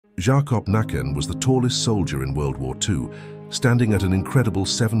Jakob Nacken was the tallest soldier in World War II, standing at an incredible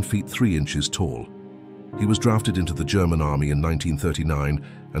 7 feet 3 inches tall. He was drafted into the German army in 1939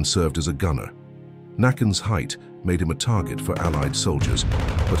 and served as a gunner. Nacken's height made him a target for Allied soldiers,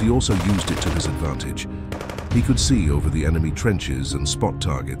 but he also used it to his advantage. He could see over the enemy trenches and spot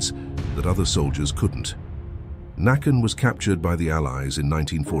targets that other soldiers couldn't. Nacken was captured by the Allies in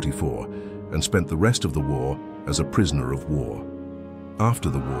 1944 and spent the rest of the war as a prisoner of war.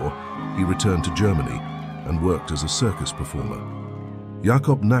 After the war, he returned to Germany and worked as a circus performer.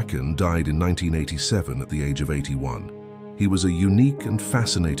 Jakob Nacken died in 1987 at the age of 81. He was a unique and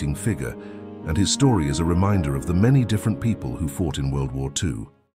fascinating figure, and his story is a reminder of the many different people who fought in World War II.